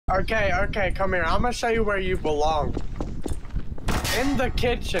Okay, okay, come here. I'm gonna show you where you belong. In the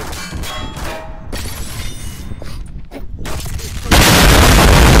kitchen.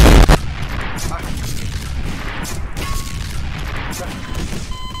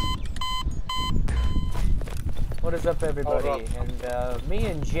 What is up, everybody? And me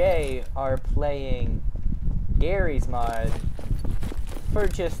and Jay are playing Garry's mod for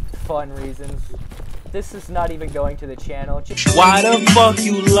just fun reasons. This is not even going to the channel. Why the fuck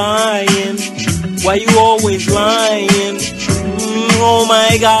you lying? Why you always lying? Oh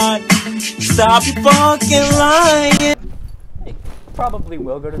my god, stop you fucking lying. It probably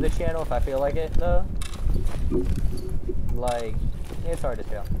will go to the channel if I feel like it, though. Like, it's hard to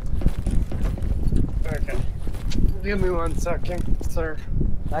tell. Okay. Give me 1 second, sir.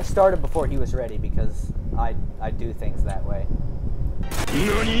 I started before he was ready because I do things that way.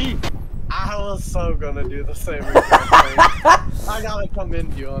 Nani? I was so gonna do the same exact thing. I gotta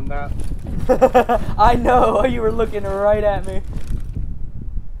commend you on that. I know, you were looking right at me.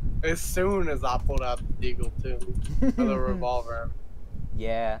 As soon as I pulled out the eagle too. For the revolver.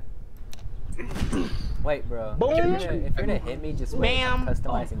 Yeah. Wait, bro. Boom. If you're gonna hit me, just wait. I'm Bam.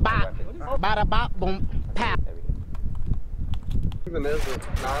 customizing my Bop. weapon. Bada bop boom pow. There we go. Even is it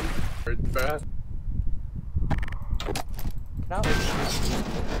non-bird, No.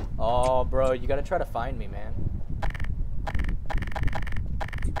 Oh, bro, you gotta try to find me, man.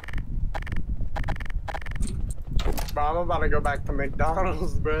 Bro, I'm about to go back to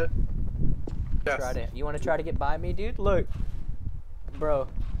McDonald's, bro. Yes. Try to. You wanna try to get by me, dude? Look, bro.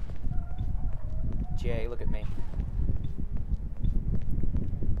 Jay, look at me.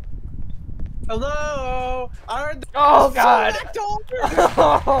 Hello. I heard. Oh God!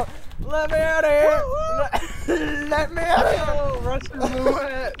 Oh, Let me out of here! Let me out of here! Russian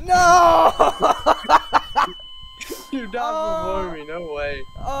roulette. No! You died before me. No way.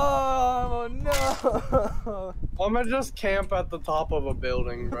 Oh no! I'm gonna just camp at the top of a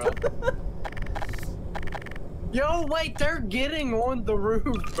building, bro. Yo, wait, they're getting on the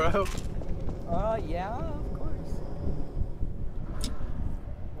roof, bro. Yeah, of course.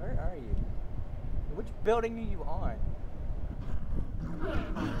 Where are you? Which building are you on?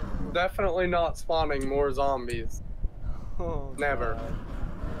 Definitely not spawning more zombies. Oh, Never. God.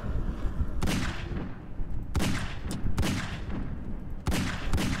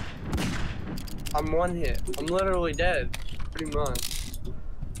 I'm one hit. I'm literally dead. Pretty much.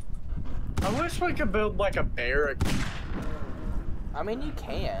 I wish we could build like a barricade. I mean, you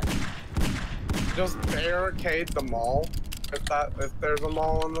can. Just barricade the mall. If there's a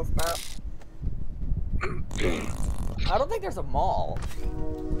mall on this map. I don't think there's a mall.